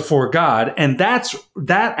before God. And that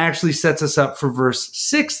actually sets us up for verse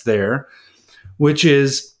 6 there, which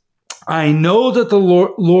is, I know that the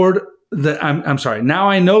Lord now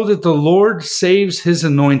I know that the Lord saves his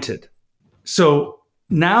anointed. So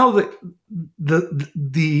now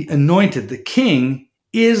the anointed, the king,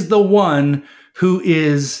 is the one who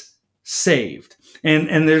is saved.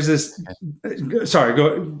 And there's this, sorry,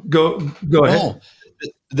 go ahead. Oh,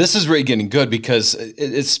 this is really getting good, because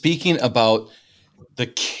it's speaking about the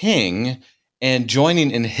king and joining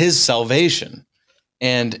in his salvation.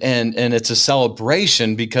 And it's a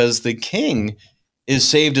celebration because the king is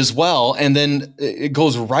saved as well. And then it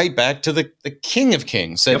goes right back to the King of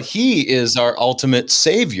Kings, that he is our ultimate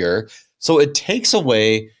savior. So it takes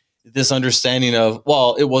away this understanding of,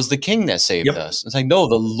 well, it was the king that saved us. It's like, no,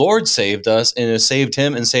 the Lord saved us, and it saved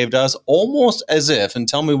him and saved us, almost as if, and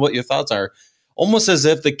tell me what your thoughts are, almost as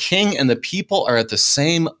if the king and the people are at the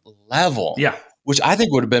same level. Yeah. Which I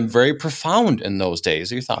think would have been very profound in those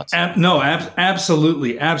days. Your thoughts?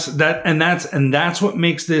 Absolutely. That's what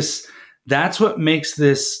makes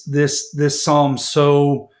this Psalm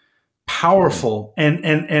so powerful.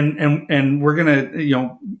 And we're gonna,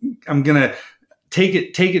 I'm gonna take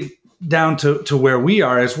it down to where we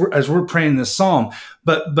are as we're praying this Psalm.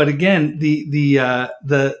 But again,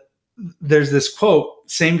 there's this quote,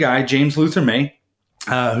 same guy, James Luther May,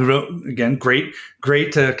 who wrote, again, great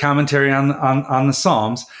commentary on the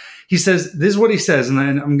Psalms. He says, this is what he says, and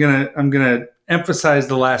I'm gonna emphasize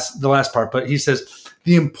the last part, but he says,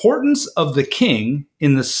 the importance of the king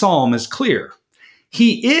in the Psalm is clear.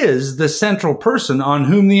 He is the central person on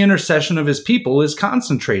whom the intercession of his people is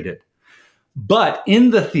concentrated. But in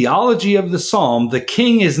the theology of the Psalm, the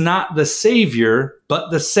king is not the savior, but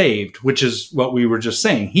the saved, which is what we were just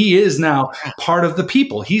saying. He is now part of the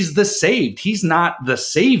people. He's the saved. He's not the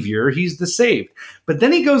savior. He's the saved. But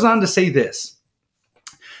then he goes on to say this.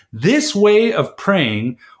 This way of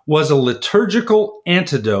praying was a liturgical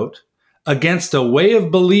antidote against a way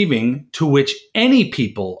of believing to which any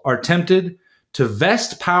people are tempted to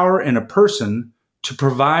vest power in a person to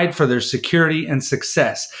provide for their security and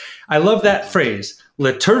success. I love that phrase,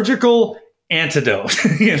 liturgical antidote.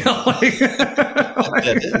 If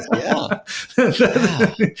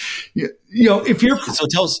you're so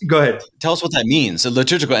tell us, go ahead. Tell us what that means. A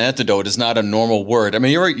liturgical antidote is not a normal word. I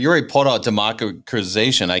mean, you already pulled out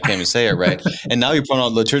democratization. I can't even say it right. And now you're putting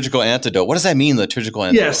out liturgical antidote. What does that mean, liturgical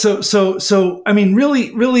antidote? Yeah. So I mean,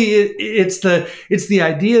 really, it's the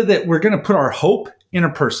idea that we're going to put our hope in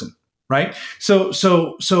a person. Right. So,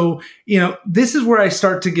 this is where I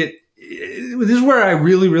start to get, this is where I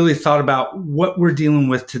really thought about what we're dealing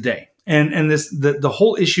with today. And the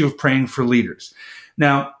whole issue of praying for leaders.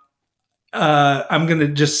 Now, I'm going to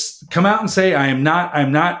just come out and say, I'm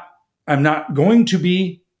not going to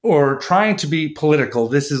be or trying to be political.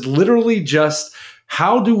 This is literally just,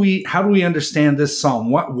 how do we understand this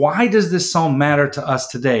Psalm? Why does this Psalm matter to us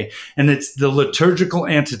today? And it's the liturgical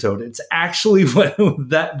antidote. It's actually what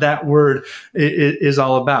that word is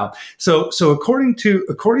all about. So according to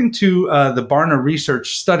the Barna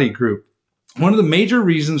Research Study Group, one of the major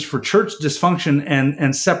reasons for church dysfunction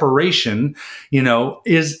and separation,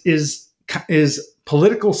 is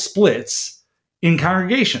political splits in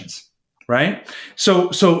congregations, right?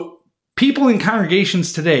 So people in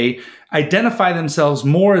congregations today identify themselves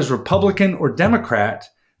more as Republican or Democrat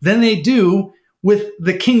than they do with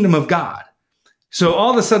the kingdom of God. So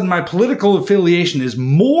all of a sudden, my political affiliation is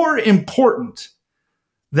more important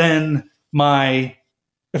than my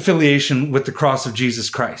affiliation with the cross of Jesus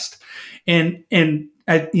Christ. And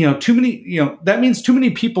that means too many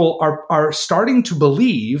people are starting to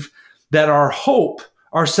believe that our hope,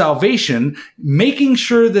 our salvation, making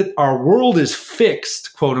sure that our world is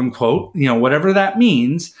fixed, quote unquote, whatever that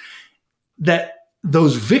means, that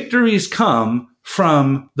those victories come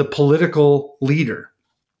from the political leader,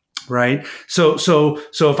 right? So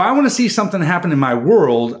if I want to see something happen in my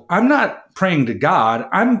world, I'm not praying to God.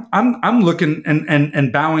 I'm looking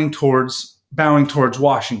and bowing towards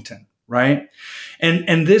Washington, right?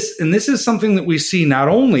 And this is something that we see not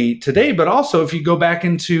only today, but also if you go back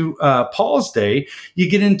into Paul's day, you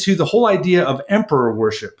get into the whole idea of emperor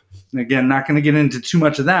worship. And again, not going to get into too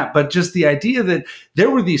much of that, but just the idea that there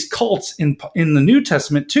were these cults in the New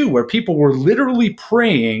Testament too, where people were literally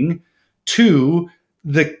praying to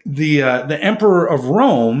the emperor of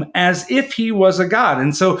Rome as if he was a god.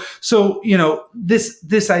 And so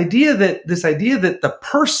this idea that the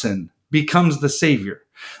person becomes the savior,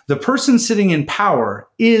 the person sitting in power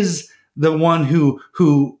is the one who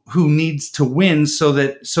needs to win so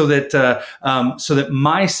that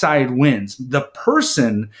my side wins. The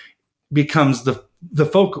person becomes the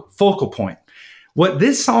focal point. What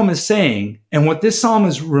this psalm is saying, and what this psalm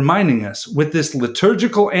is reminding us with this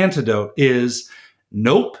liturgical antidote is,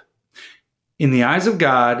 nope. In the eyes of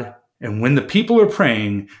God, and when the people are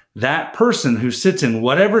praying, that person who sits in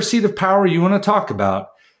whatever seat of power you want to talk about,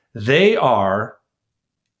 they are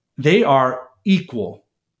equal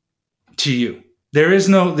to you. There is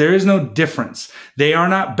no difference. They are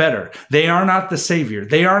not better. They are not the savior.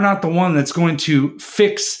 They are not the one that's going to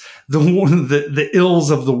fix the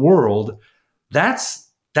ills of the world.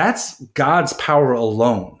 That's God's power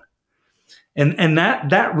alone. And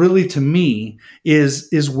that really, to me,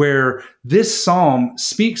 is where this psalm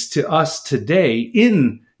speaks to us today.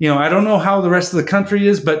 I don't know how the rest of the country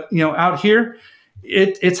is, but out here,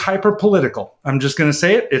 it's hyper political. I'm just going to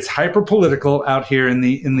say it. It's hyper political out here in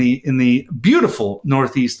the beautiful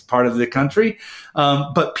northeast part of the country.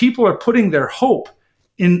 But people are putting their hope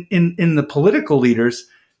in the political leaders,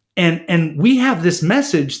 and we have this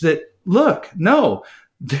message that, look, no,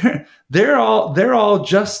 they're all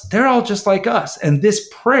just like us. And this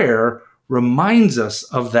prayer reminds us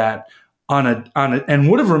of that and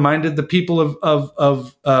would have reminded the people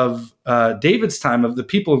of David's time, of the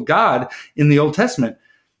people of God in the Old Testament.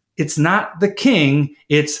 It's not the king,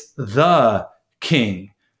 it's the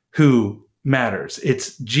king who matters.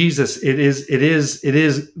 It's Jesus. It is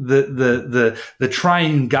the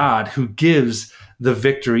triune God who gives the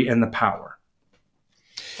victory and the power.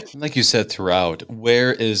 Like you said throughout,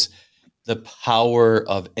 where is the power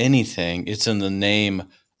of anything? It's in the name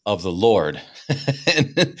of the Lord.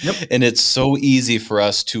 And it's so easy for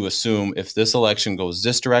us to assume if this election goes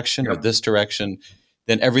this direction or this direction,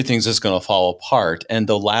 then everything's just going to fall apart. And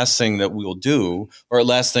the last thing that we will do, or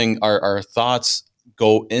last thing our thoughts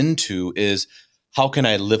go into, is how can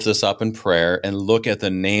I lift this up in prayer and look at the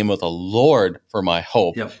name of the Lord for my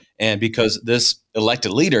hope? And because this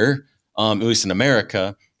elected leader, at least in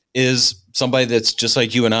America, is somebody that's just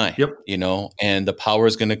like you and I, and the power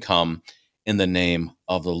is going to come in the name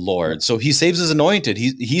of the Lord. So he saves his anointed.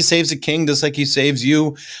 He saves a king just like he saves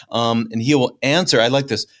you. And he will answer. I like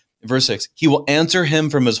this. Verse 6, he will answer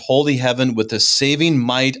him from his holy heaven with the saving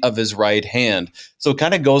might of his right hand. So it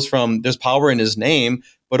kind of goes from there's power in his name,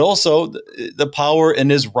 but also the power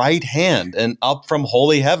in his right hand and up from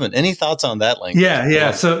holy heaven. Any thoughts on that language?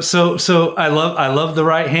 Yeah. So I love the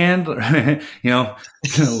right hand, right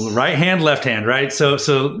hand, left hand, right? So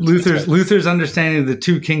Luther's understanding of the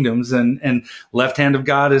two kingdoms, and left hand of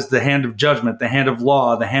God is the hand of judgment, the hand of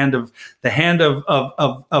law, the hand of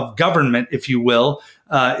government, if you will.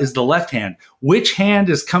 Is the left hand. Which hand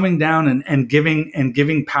is coming down and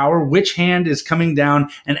giving power? Which hand is coming down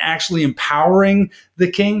and actually empowering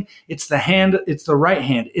the king? It's the right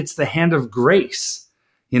hand. It's the hand of grace.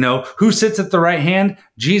 Who sits at the right hand?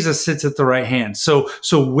 Jesus sits at the right hand. So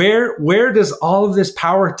where does all of this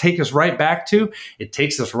power take us right back to? It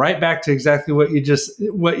takes us right back to exactly what you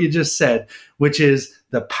just said, which is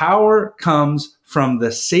the power comes from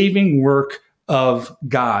the saving work of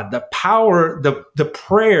God. The power, the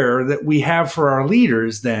prayer that we have for our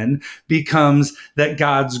leaders then becomes that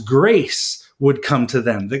God's grace would come to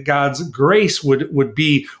them, that God's grace would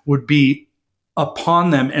be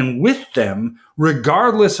upon them and with them,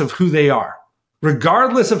 regardless of who they are,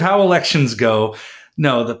 regardless of how elections go.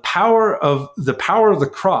 No, the power of the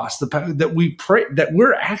cross, that we pray, that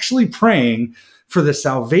we're actually praying for the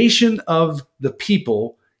salvation of the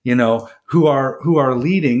people, who are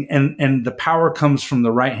leading, and the power comes from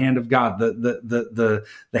the right hand of God, the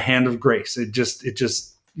hand of grace. It just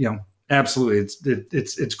absolutely,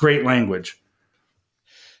 it's great language.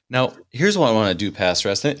 Now, here's what I want to do, Pastor.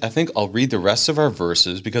 I think I'll read the rest of our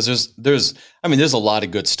verses because there's a lot of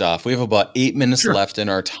good stuff. We have about 8 minutes left in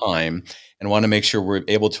our time, and want to make sure we're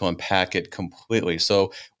able to unpack it completely.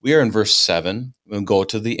 So we are in verse 7. We'll go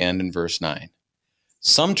to the end in verse 9.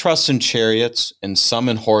 Some trust in chariots and some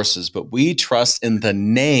in horses, but we trust in the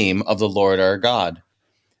name of the Lord our God.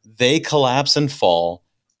 They collapse and fall,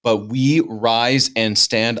 but we rise and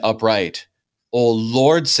stand upright. O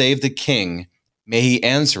Lord, save the king. May he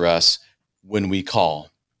answer us when we call.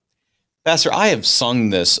 Pastor, I have sung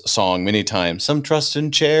this song many times. Some trust in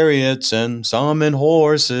chariots and some in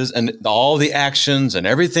horses and all the actions and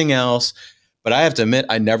everything else. But I have to admit,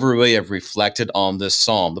 I never really have reflected on this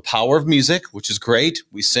psalm. The power of music, which is great.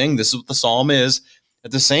 We sing, this is what the psalm is.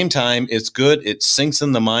 At the same time, it's good. It sinks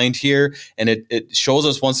in the mind here, and it shows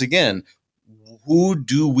us once again, who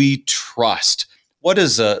do we trust? What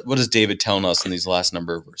is David telling us in these last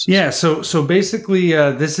number of verses? Yeah, so basically,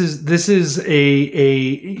 this is a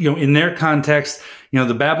in their context,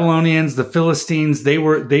 the Babylonians, the Philistines, they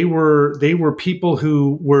were people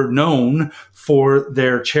who were known for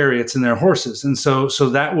their chariots and their horses, and so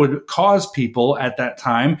that would cause people at that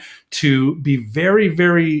time to be very,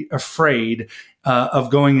 very afraid of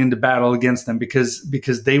going into battle against them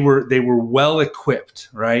because they were well equipped,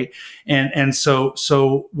 right? And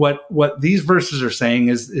so what these verses are saying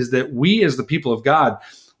is that we, as the people of God,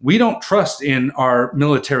 we don't trust in our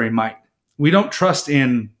military might. We don't trust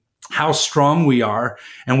in how strong we are,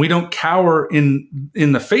 and we don't cower in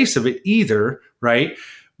the face of it either, right?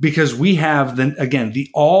 because we have the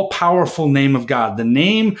all-powerful name of God, the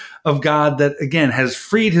name of God that, again, has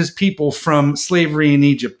freed his people from slavery in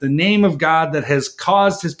Egypt, the name of God that has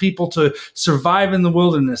caused his people to survive in the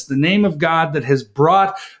wilderness, the name of God that has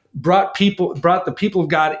brought the people of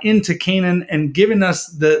God into Canaan and given us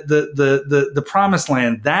the promised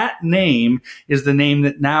land. That name is the name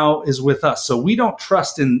that now is with us. So we don't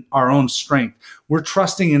trust in our own strength. We're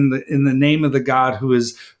trusting in the name of the God who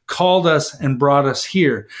has called us and brought us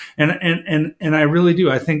here. And I really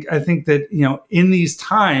do. I think that, in these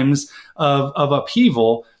times of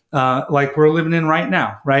upheaval, like we're living in right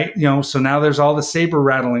now, right? So now there's all the saber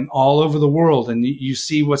rattling all over the world, and you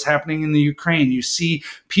see what's happening in the Ukraine. You see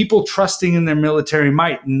people trusting in their military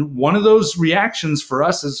might. And one of those reactions for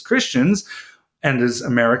us as Christians and as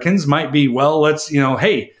Americans might be, well, let's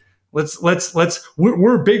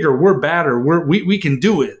we're bigger, we're badder, we can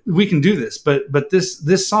do it. We can do this. But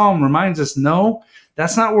this Psalm reminds us, no,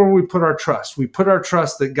 that's not where we put our trust. We put our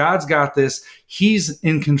trust that God's got this. He's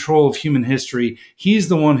in control of human history. He's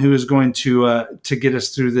the one who is going to get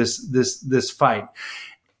us through this fight.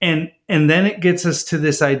 And then it gets us to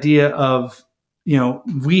this idea of,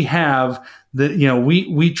 we have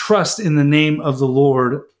we trust in the name of the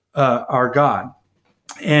Lord, our God.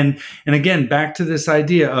 And again, back to this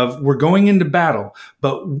idea of we're going into battle,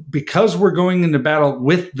 but because we're going into battle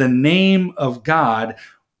with the name of God,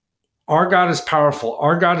 our God is powerful.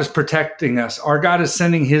 Our God is protecting us. Our God is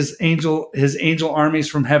sending his angel armies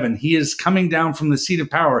from heaven. He is coming down from the seat of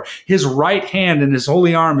power. His right hand and his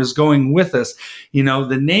holy arm is going with us.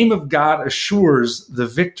 The name of God assures the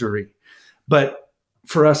victory. But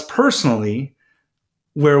for us personally,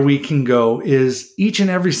 where we can go is each and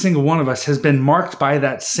every single one of us has been marked by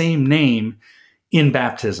that same name in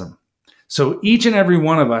baptism. So each and every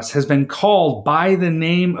one of us has been called by the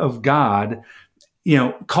name of God,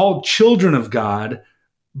 called children of God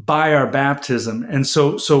by our baptism. And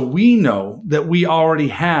so we know that we already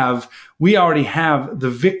have the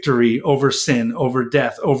victory over sin, over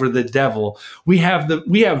death, over the devil. We have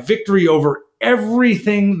victory over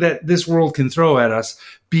everything that this world can throw at us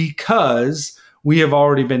because we have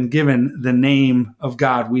already been given the name of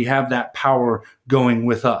God. We have that power going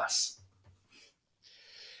with us.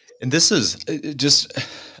 And this is just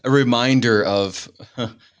a reminder of,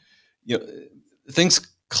 things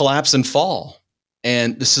collapse and fall.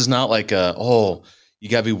 And this is not like you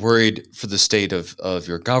got to be worried for the state of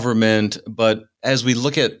your government. But as we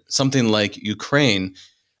look at something like Ukraine,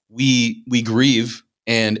 we grieve.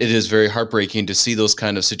 And it is very heartbreaking to see those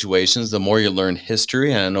kind of situations. The more you learn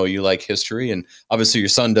history, and I know you like history, and obviously your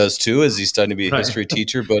son does too, as he's studying to be a history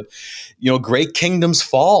teacher, but, great kingdoms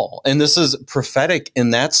fall. And this is prophetic in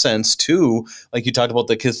that sense too. Like you talked about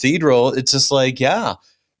the cathedral, it's just like, yeah,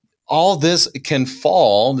 all this can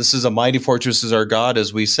fall. This is a mighty fortress is our God,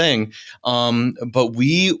 as we sing. But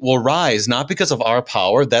we will rise, not because of our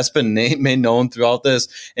power. That's been made known throughout this.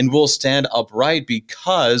 And we'll stand upright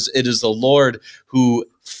because it is the Lord who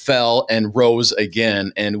fell and rose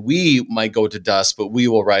again. And we might go to dust, but we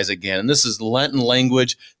will rise again. And this is Lenten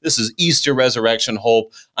language. This is Easter resurrection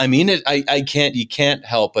hope. I mean, you can't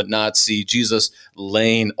help but not see Jesus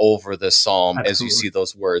laying over this psalm. Absolutely. As you see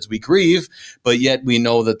those words. We grieve, but yet we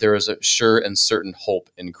know that there is a sure and certain hope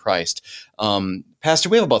in Christ. Pastor,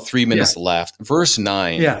 we have about 3 minutes left. Verse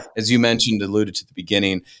 9, as you mentioned, alluded to the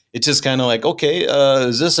beginning, it's just kind of like, okay,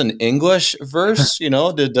 is this an English verse?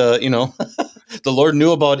 Did the Lord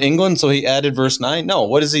knew about England, so he added verse 9? No,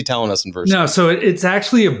 what is he telling us in verse 9? No, so it's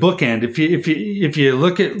actually a bookend. If you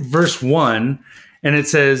look at verse 1, and it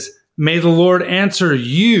says, may the Lord answer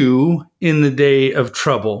you in the day of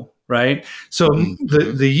trouble. Right. So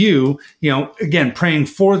the you, again, praying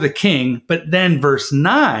for the king, but then verse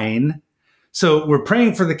 9. So we're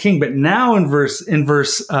praying for the king, but now in verse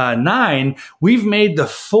 9, we've made the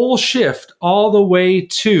full shift all the way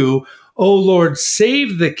to, O Lord,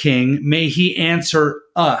 save the king. May he answer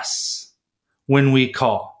us when we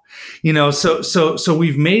call. So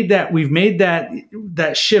we've made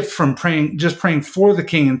that shift from praying for the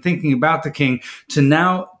king and thinking about the king to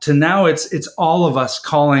now it's all of us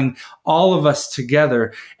calling all of us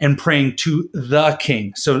together and praying to the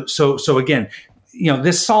king. So again,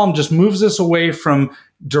 this psalm just moves us away from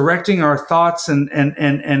directing our thoughts and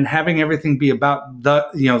having everything be about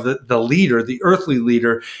the leader, the earthly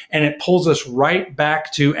leader, and it pulls us right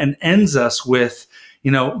back to and ends us with,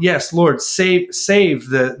 yes, Lord, save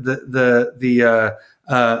the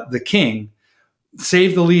king,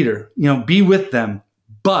 save the leader, be with them,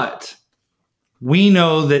 but we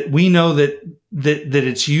know that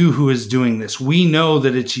it's you who is doing this. We know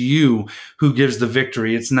that it's you who gives the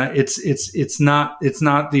victory. It's not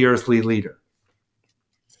the earthly leader.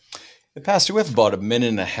 Pastor, we have about a minute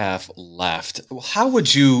and a half left. When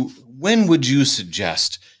would you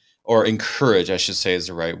suggest or encourage, I should say is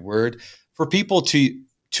the right word, for people to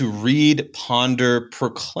read, ponder,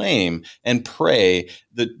 proclaim, and pray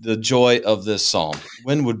the joy of this psalm?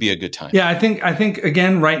 When would be a good time? Yeah, I think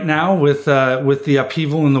again right now with the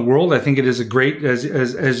upheaval in the world, I think it is a great,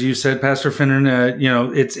 as you said, Pastor Finnan.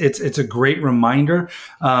 It's a great reminder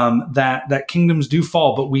that kingdoms do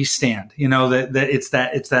fall, but we stand. That it's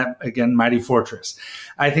that again mighty fortress.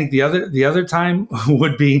 I think the other time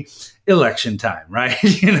would be election time, right?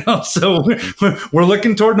 So we're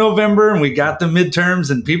looking toward November, and we got the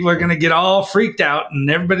midterms, and people are going to get all freaked out,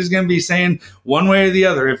 and everybody's going to be saying one way or the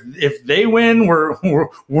other. If they win, we're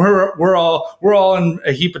all in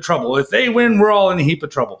a heap of trouble. If they win, we're all in a heap of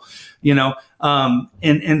trouble.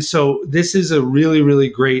 And so this is a really, really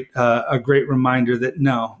great reminder that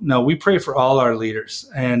no, we pray for all our leaders,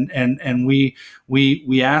 and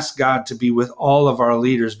we ask God to be with all of our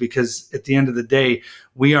leaders, because at the end of the day,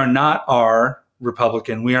 we are not R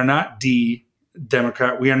Republican, we are not D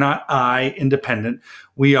Democrat, we are not I independent,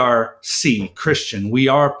 we are C Christian. We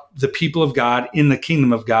are the people of God in the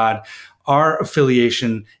kingdom of God. Our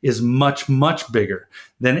affiliation is much, much bigger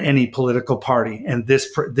than any political party. And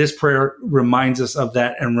this prayer reminds us of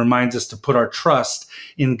that, and reminds us to put our trust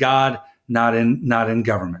in God, not in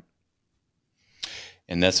government.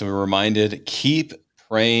 And that's when we're reminded, keep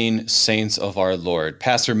praying, saints of our Lord.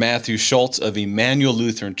 Pastor Matthew Schultz of Emmanuel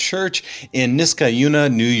Lutheran Church in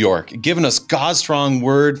Niskayuna, New York, giving us God's strong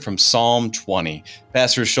word from Psalm 20.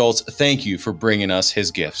 Pastor Schultz, thank you for bringing us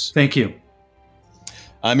his gifts. Thank you.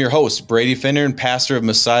 I'm your host, Brady Finner, pastor of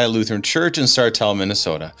Messiah Lutheran Church in Sartell,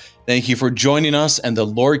 Minnesota. Thank you for joining us, and the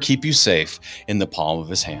Lord keep you safe in the palm of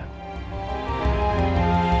his hand.